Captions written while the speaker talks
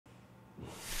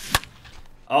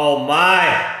Oh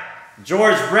my!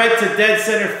 George Brett to dead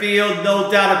center field, no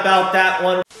doubt about that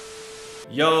one.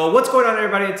 Yo, what's going on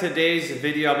everybody? In today's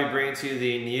video, I'll be bringing to you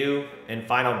the new and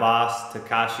final boss,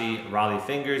 Rollie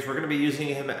Fingers. We're gonna be using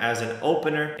him as an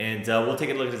opener, and we'll take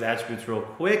a look at his attributes real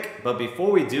quick. But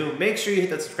before we do, make sure you hit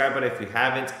that subscribe button if you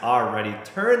haven't already.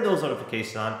 Turn those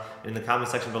notifications on in the comment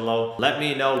section below. Let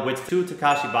me know which two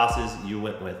Takashi bosses you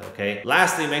went with, okay?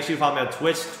 Lastly, make sure you follow me on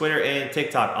Twitch, Twitter, and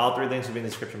TikTok. All three links will be in the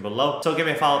description below. So give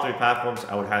me a follow on 3 platforms.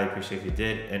 I would highly appreciate if you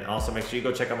did. And also make sure you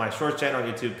go check out my shorts channel on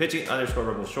YouTube,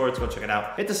 pitching_rebel shorts. Go check it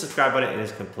out. Hit the subscribe button. It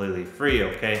is completely free,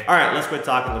 okay? All right, let's quit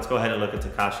talking. Let's go ahead and look at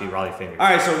Rollie Fingers. All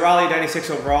right, so Rollie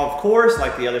 96 overall, of course,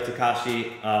 like the other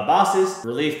Takashi bosses.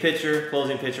 Relief pitcher,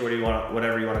 closing pitcher,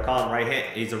 whatever you want to call him. Right hand,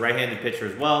 he's a right-handed pitcher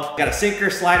as well. Got a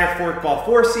sinker, slider, forkball,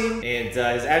 4-seam, and his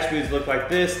attributes look like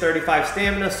this: 35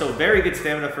 stamina, so very good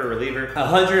stamina for a reliever.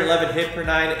 111 hit per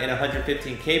 9 and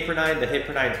 115 K per 9. The hit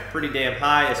per 9 is pretty damn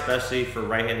high, especially for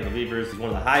right-handed relievers. He's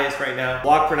one of the highest right now.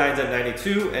 Walk per 9 is at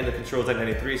 92, and the control is at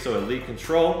 93, so elite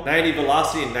control. 90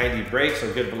 velocity and 90 break,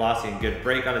 so good velocity and good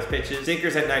break on his pitches.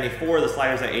 Sinker's at 94, the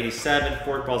slider's at 87,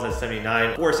 forkball's at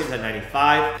 79, 4-seam's at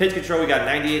 95. Pitch control, we got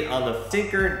 98 on the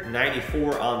sinker,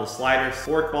 94 on the sliders,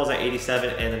 forkball's at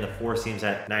 87, and then the 4-seam's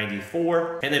at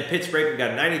 94. And then pitch break, we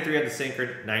got 93 on the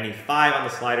sinker, 95 on the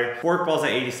slider, forkball's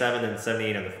at 87, and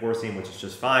 78 on the 4-seam, which is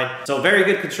just fine. So very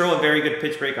good control and very good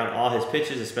pitch break on all his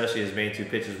pitches, especially his main 2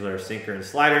 pitches with our sinker and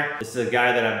slider. This is a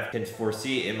guy that I can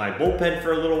foresee in my bullpen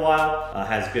for a little while.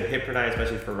 Has good hit per 9,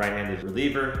 especially for right-handed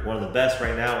reliever. One of the best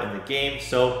right now in the game.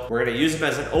 So we're gonna use him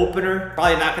as an opener.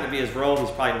 Probably not gonna be his role.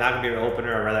 He's probably not gonna be an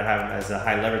opener. I'd rather have him as a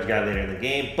high leverage guy later in the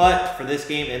game. But for this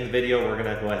game and the video, we're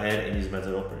gonna go ahead and use him as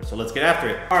an opener. So let's get after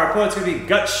it. Our opponent's gonna be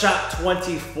Gut Shot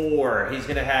 24. He's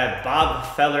gonna have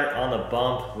Bob Feller on the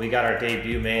bump. We got our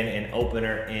debut man and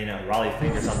opener in Rollie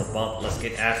Fingers on the bump. Let's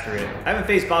get after it. I haven't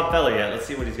faced Bob Feller yet. Let's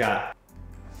see what he's got.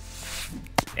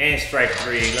 And strike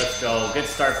 3, let's go. Good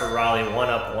start for Rollie, 1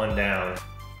 up, 1 down.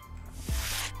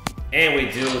 And we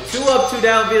do 2 up, 2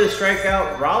 down via the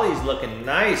strikeout. Rollie's looking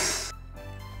nice.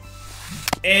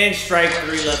 And strike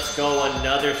 3, let's go.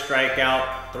 Another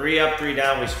strikeout. 3 up, 3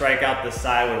 down. We strike out the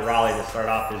side with Rollie to start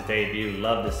off his debut.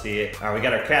 Love to see it. All right, we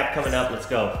got our cap coming up. Let's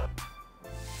go.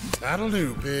 That'll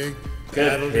do, pig.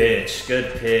 Good pitch,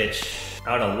 good pitch.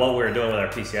 I don't know what we were doing with our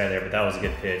PCI there, but that was a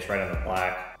good pitch right on the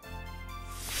black.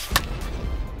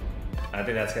 I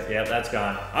think that's, yeah, that's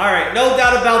gone. All right, no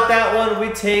doubt about that one.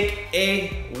 We take a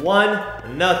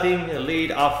 1-0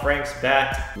 lead off Frank's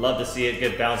bat. Love to see it.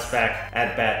 Good bounce back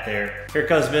at bat there. Here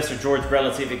comes Mr. George Brett.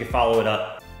 Let's see if he can follow it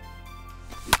up.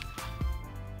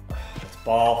 It's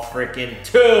ball freaking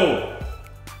 2.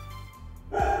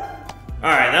 All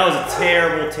right, that was a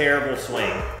terrible, terrible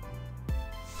swing.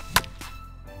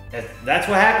 That's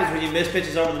what happens when you miss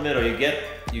pitches over the middle. You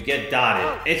get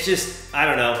dotted. It's just, I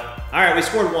don't know. All right, we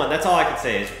scored 1. That's all I can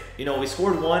say is, you know, we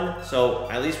scored 1, so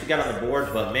at least we got on the board.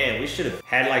 But man, we should have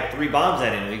had like 3 bombs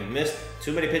at him. We missed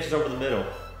too many pitches over the middle.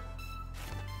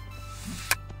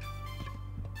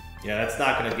 Yeah, that's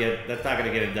not gonna get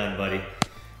it done, buddy.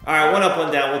 All right, 1 up,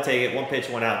 1 down. We'll take it. 1 pitch,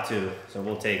 1 out, 2. So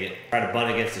we'll take it. Try to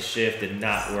bunt against the shift. Did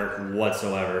not work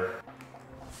whatsoever.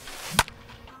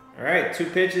 All right, 2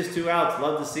 pitches, 2 outs.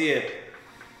 Love to see it.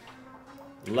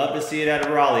 Love to see it out of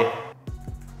Rollie.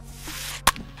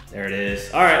 There it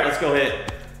is. All right, let's go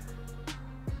hit.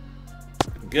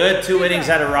 Good 2 innings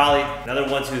out of Rollie. Another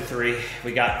 1, 2, 3.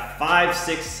 We got 5,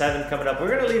 6, 7 coming up.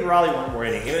 We're gonna leave Rollie 1 more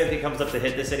inning. Even if he comes up to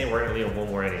hit this inning, we're gonna leave him 1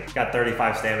 more inning. He's got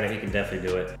 35 stamina. He can definitely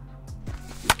do it.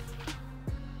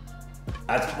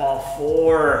 That's ball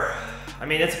 4. I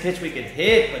mean, it's a pitch we can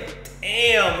hit, but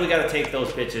damn, we gotta take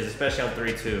those pitches, especially on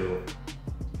 3-2.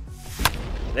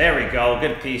 There we go.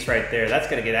 Good piece right there. That's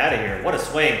gonna get out of here. What a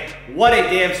swing. What a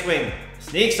damn swing.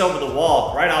 Sneaks over the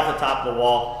wall, right off the top of the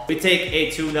wall. We take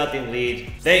a 2-0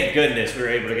 lead. Thank goodness we were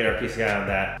able to get our PCI on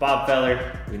that. Bob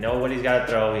Feller, we know what he's got to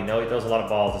throw. We know he throws a lot of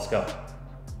balls. Let's go.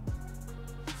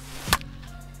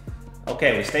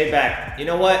 Okay, we stayed back. You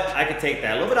know what? I could take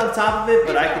that. A little bit on top of it,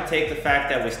 but I could take the fact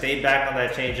that we stayed back on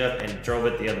that changeup and drove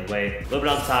it the other way. A little bit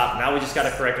on top. Now we just got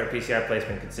to correct our PCI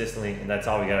placement consistently, and that's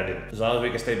all we got to do. As long as we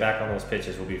can stay back on those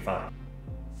pitches, we'll be fine.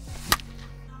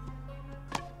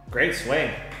 Great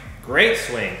swing. Great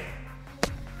swing.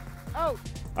 Oh.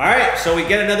 All right, so we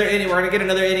get another inning. We're gonna get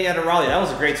another inning out of Rollie. That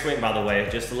was a great swing, by the way.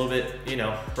 Just a little bit, you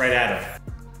know, right at him.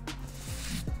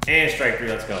 And strike 3,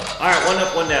 let's go. All right, 1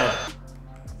 up, 1 down.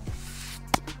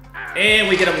 And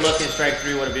we get him looking, strike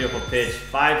 3. What a beautiful pitch.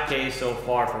 5K so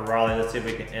far from Rollie. Let's see if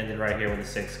we can end it right here with a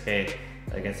 6K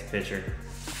against the pitcher.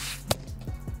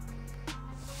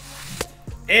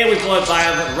 And we blow it by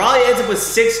him. Rollie ends up with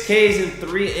 6 Ks in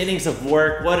 3 innings of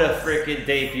work. What a freaking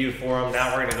debut for him.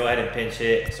 Now we're gonna go ahead and pinch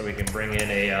hit so we can bring in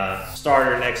a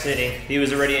starter next inning. He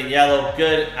was already in yellow.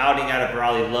 Good outing out of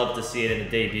Rollie. Love to see it in the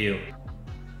debut.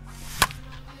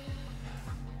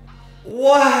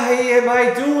 Why am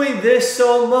I doing this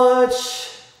so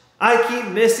much? I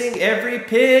keep missing every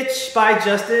pitch by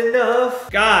just enough.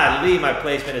 Golly, my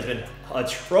placement has been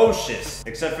atrocious,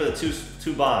 except for the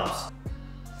two bombs.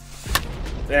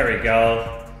 There we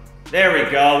go. There we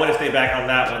go. Way to stay back on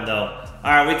that one, though.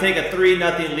 All right, we take a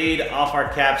 3-0 lead off our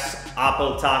Caps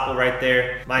Oppo Taco right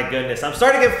there. My goodness, I'm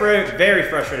starting to get very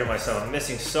frustrated with myself. I'm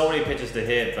missing so many pitches to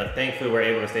hit, but thankfully we're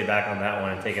able to stay back on that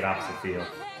one and take it opposite field.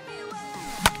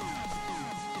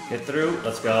 Get through.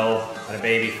 Let's go. And a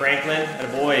baby Franklin. And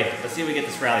a boy. Let's see if we get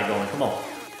this rally going. Come on.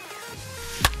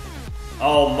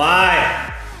 Oh my.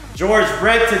 George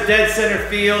Brett to dead center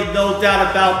field. No doubt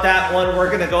about that one. We're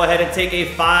going to go ahead and take a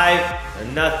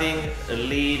 5-0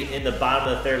 lead in the bottom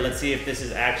of the third. Let's see if this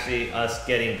is actually us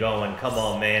getting going. Come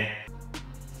on, man.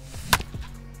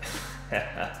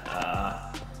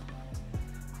 That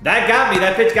got me.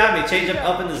 That pitch got me. Change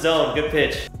up in the zone. Good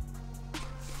pitch.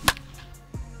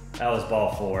 That was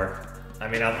ball 4. I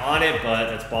mean, I'm on it, but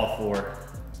that's ball 4.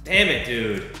 Damn it,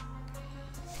 dude.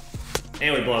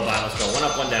 And we blow it by. Let's go. 1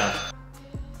 up, 1 down.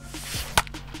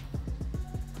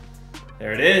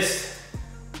 There it is.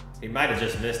 He might have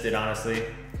just missed it, honestly.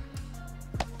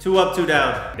 2 up, 2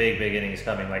 down. Big innings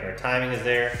coming. Like, our timing is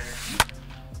there.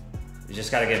 You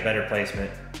just got to get better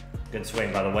placement. Good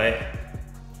swing, by the way.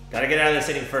 Got to get out of this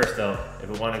inning first, though. If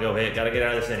we want to go hit, got to get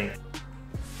out of this inning.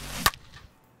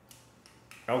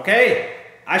 Okay,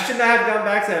 I should not have gone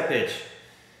back to that pitch.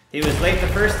 He was late the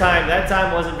first time. That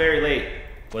time wasn't very late.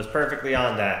 Was perfectly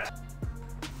on that.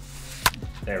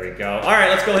 There we go. All right,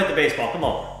 let's go hit the baseball. Come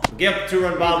on. We get up the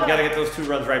 2-run bomb. We got to get those 2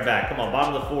 runs right back. Come on,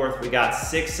 bottom of the 4th. We got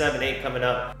 6, 7, 8 coming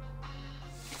up.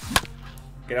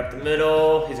 Get up the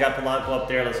middle. He's got Polanco up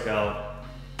there. Let's go.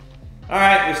 All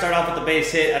right, we start off with the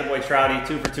base hit. Attaboy Trouty,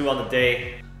 2 for 2 on the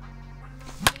day.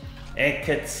 And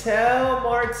Ketel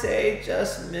Marte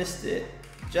just missed it.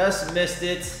 Just missed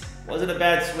it. Wasn't a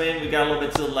bad swing. We got a little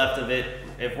bit to the left of it.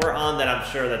 If we're on that, I'm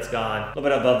sure that's gone. A little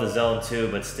bit above the zone too,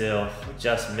 but still, we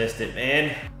just missed it,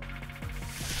 man.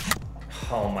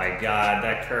 Oh my God,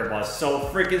 that curveball is so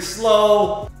freaking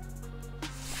slow.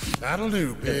 That'll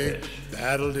do, pig.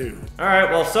 That'll do. All right,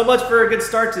 well, so much for a good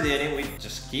start to the inning. We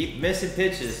just keep missing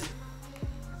pitches.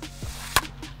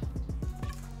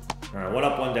 All right, 1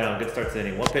 up, 1 down. Good start to the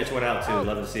inning. 1 pitch went out too.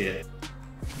 Love to see it.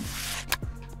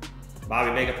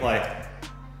 Bobby, make a play.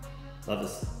 Love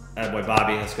this. Attaboy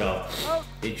Bobby, let's go.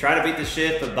 He tried to beat the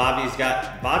shift, but Bobby's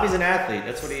an athlete.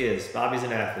 That's what he is. Bobby's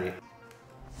an athlete.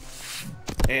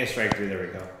 And strike 3, there we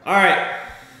go. All right.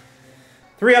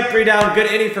 3 up, 3 down. Good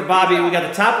inning for Bobby. We got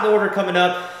the top of the order coming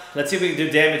up. Let's see if we can do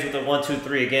damage with the 1, 2,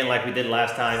 3 again like we did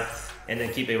last time. And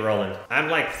then keep it rolling.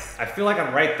 I feel like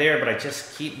I'm right there, but I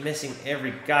just keep missing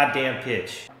every goddamn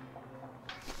pitch.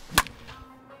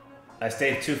 I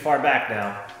stayed too far back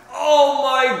now. Oh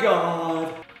my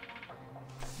God.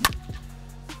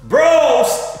 Bro!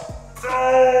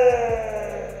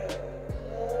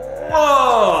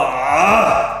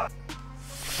 Oh.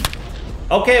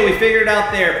 Okay, we figured it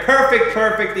out there.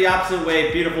 Perfect, the opposite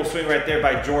way. Beautiful swing right there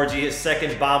by Georgie, his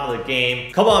 2nd bomb of the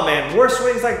game. Come on, man, more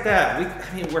swings like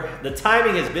that. The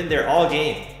timing has been there all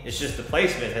game. It's just the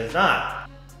placement has not.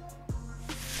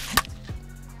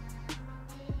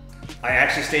 I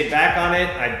actually stayed back on it.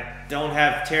 I don't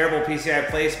have terrible PCI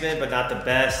placement, but not the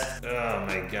best. Oh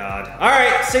my God. All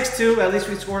right, 6-2. At least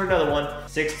we scored another one.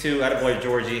 6-2. Attaboy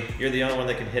Georgie. You're the only one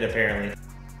that can hit, apparently.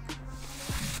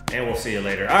 And we'll see you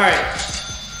later. All right.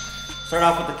 Start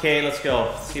off with the K. Let's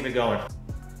go. Let's keep it going.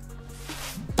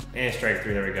 And strike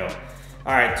 3. There we go.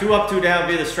 All right. 2 up, 2 down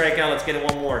via the strikeout. Let's get it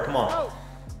 1 more. Come on.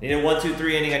 Need a 1, 2,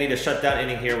 3 inning. I need a shutdown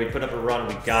inning here. We put up a run.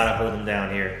 We gotta hold them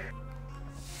down here.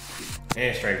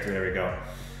 And strike 3. There we go.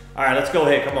 All right, let's go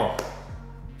hit. Come on.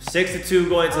 6-2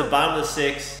 going to the bottom of the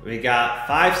 6th. We got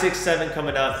 5, 6, 7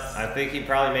 coming up. I think he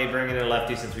probably may bring in a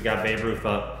lefty since we got Babe Ruth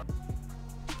up.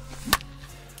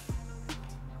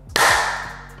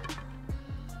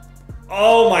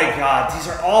 Oh my God, these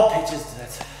are all pitches.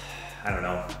 I don't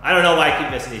know. I don't know why I keep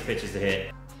missing these pitches to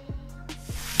hit.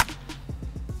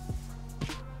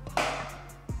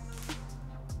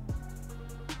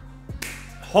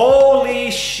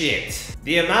 Holy shit.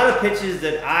 The amount of pitches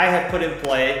that I have put in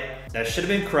play that should have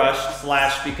been crushed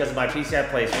 / because of my PCI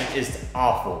placement is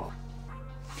awful.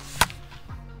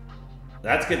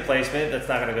 That's good placement. That's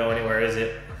not gonna go anywhere, is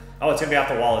it? Oh, it's gonna be off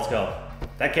the wall. Let's go.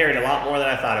 That carried a lot more than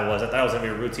I thought it was. I thought it was gonna be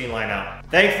a routine line out.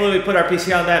 Thankfully, we put our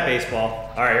PC on that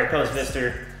baseball. All right, here comes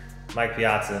Mr. Mike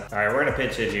Piazza. All right, we're gonna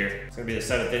pinch hit here. It's gonna be the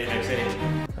 7th inning, next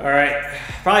inning. All right,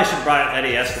 probably should have brought in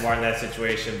Eddie Escobar in that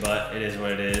situation, but it is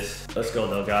what it is. Let's go,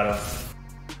 Delgado.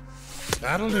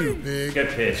 That'll do, big. Good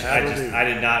pitch. That'll do. I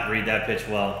did not read that pitch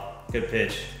well. Good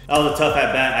pitch. That was a tough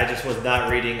at bat. I just was not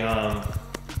reading.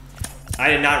 I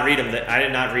did not read him. I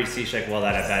did not read Cishek well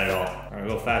that at bat at all. All right,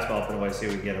 we'll go fastball up and away. See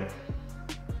if we can get him.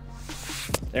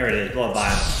 There it is. Blow it by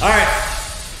him. All right,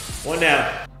 1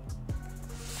 down.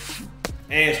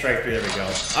 And strike 3. There we go.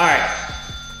 All right,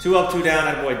 2 up, 2 down.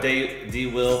 That boy D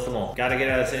Will. Come on, gotta get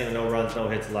out of this inning with no runs, no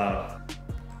hits allowed.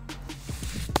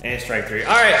 And strike 3.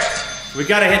 All right, we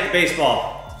gotta hit the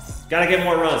baseball. Gotta get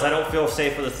more runs. I don't feel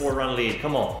safe with a 4-run lead.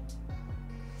 Come on.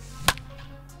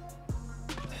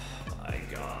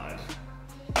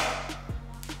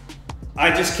 I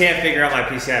just can't figure out my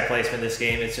PCI placement this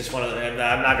game. It's just one of the,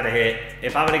 I'm not gonna hit.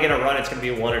 If I'm gonna get a run, it's gonna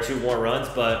be 1 or 2 more runs,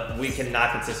 but we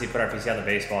cannot consistently put our PCI on the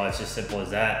baseball. It's just simple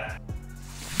as that.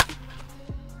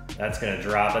 That's gonna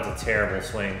drop. That's a terrible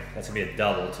swing. That's gonna be a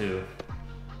double too.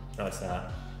 No, it's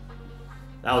not.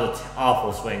 That was an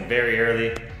awful swing, very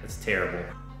early. That's terrible.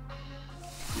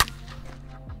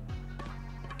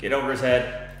 Get over his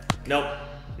head. Nope.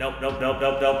 Nope, nope, nope,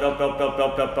 nope, nope, nope, nope, nope,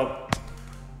 nope, nope, nope.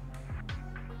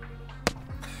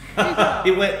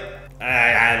 He went,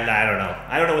 I don't know.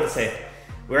 I don't know what to say.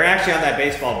 We're actually on that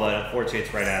baseball, but unfortunately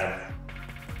it's right at him.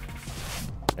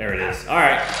 There it is. All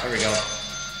right, there we go.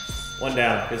 1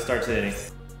 down, good start to the inning.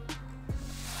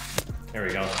 There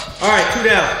we go. All right, 2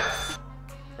 down.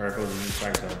 Or it goes in the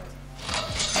strike zone.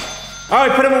 All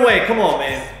right, put him away. Come on,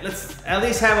 man. Let's at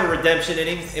least have a redemption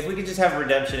inning. If we could just have a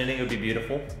redemption inning, it would be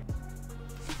beautiful.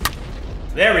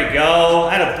 There we go.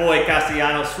 Attaboy,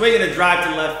 Castellanos. Swinging a drive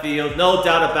to left field. No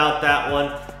doubt about that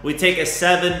one. We take a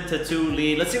 7-2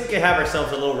 lead. Let's see if we can have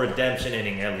ourselves a little redemption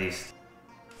inning at least.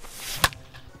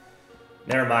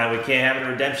 Never mind. We can't have a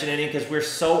redemption inning because we're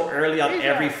so early on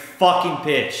every fucking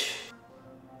pitch.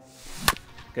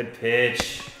 Good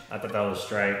pitch. I thought that was a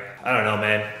strike. I don't know,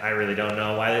 man. I really don't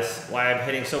know why I'm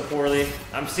hitting so poorly.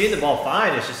 I'm seeing the ball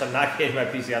fine. It's just I'm not getting my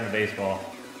PC on the baseball.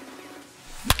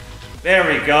 There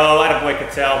we go. Attaboy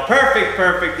Cattell. Perfect,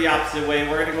 perfect. The opposite way.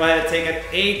 We're going to go ahead and take an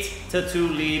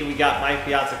 8-2 lead. We got Mike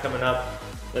Piazza coming up.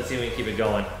 Let's see if we can keep it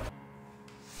going.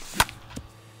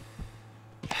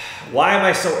 Why am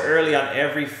I so early on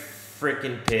every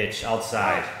freaking pitch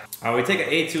outside? All right, we take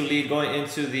an 8-2 lead going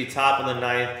into the top of the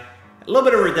 9th. A little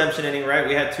bit of redemption inning, right?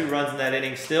 We had 2 runs in that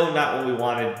inning. Still not what we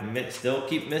wanted. Still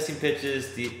keep missing pitches.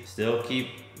 Still keep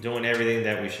doing everything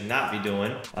that we should not be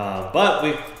doing. But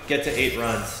we get to 8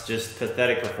 runs. Just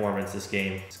pathetic performance this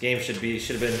game. This game should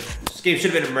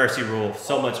have been a mercy rule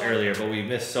so much earlier, but we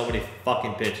missed so many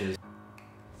fucking pitches.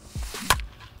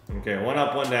 Okay, 1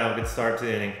 up, 1 down. Good start to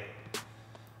the inning.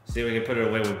 See if we can put it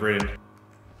away with Britton.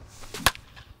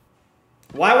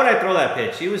 Why would I throw that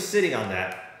pitch? He was sitting on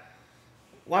that.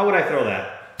 Why would I throw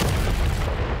that?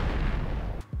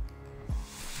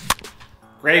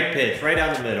 Great pitch, right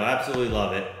down the middle. Absolutely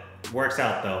love it. Works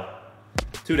out though.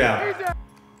 2 down.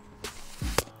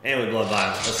 And we blow by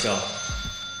him. Let's go.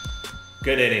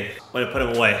 Good inning. Way to put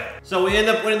him away. So we end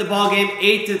up winning the ball game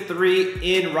 8-3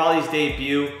 in Rollie's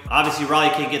debut. Obviously,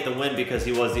 Rollie can't get the win because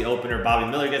he was the opener. Bobby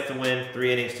Miller gets the win.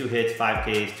 3 innings, 2 hits, 5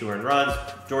 Ks, 2 earned runs.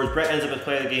 George Brett ends up as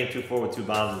player of the game, 2-4 with 2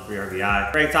 bombs and 3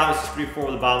 RBI. Frank Thomas is 3-4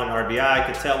 with a bomb and RBI.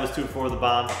 Cattell was 2-4 with a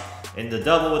bomb and the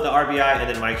double with the RBI, and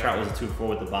then Mike Trout was a 2-4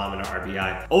 with the bomb and an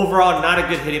RBI. Overall, not a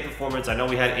good hitting performance. I know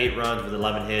we had 8 runs with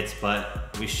 11 hits,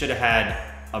 but we should have had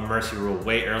a mercy rule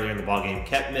way earlier in the ball game.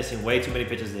 Kept missing way too many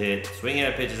pitches to hit, swinging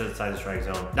at pitches outside the strike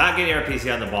zone, not getting our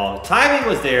PCI on the ball. Timing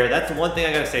was there. That's the one thing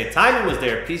I gotta say. Timing was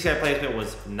there. PCI placement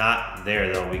was not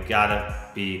there though. We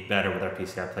gotta be better with our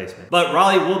PCI placement. But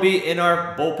Rollie will be in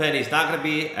our bullpen. He's not gonna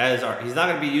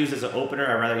be used as an opener.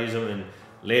 I'd rather use him in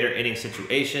later inning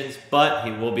situations, but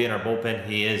he will be in our bullpen.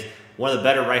 He is one of the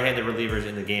better right-handed relievers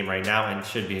in the game right now and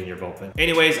should be in your bullpen.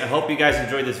 Anyways, I hope you guys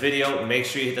enjoyed this video. Make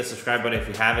sure you hit the subscribe button if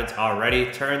you haven't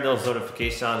already. Turn those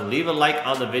notifications on. Leave a like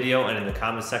on the video, and in the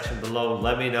comment section below,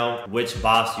 let me know which 2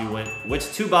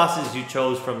 bosses you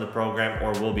chose from the program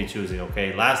or will be choosing,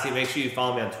 okay? Lastly, make sure you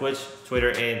follow me on Twitch,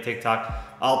 Twitter, and TikTok.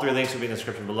 All 3 links will be in the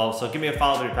description below. So give me a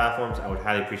follow on 3 platforms. I would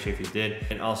highly appreciate if you did.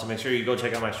 And also make sure you go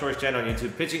check out my shorts channel on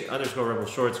YouTube, pitching_rebel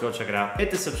shorts. Go check it out.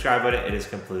 Hit the subscribe button. It is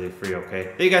completely free, okay?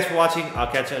 Thank you guys for watching.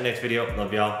 I'll catch you in the next video.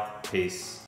 Love y'all. Peace.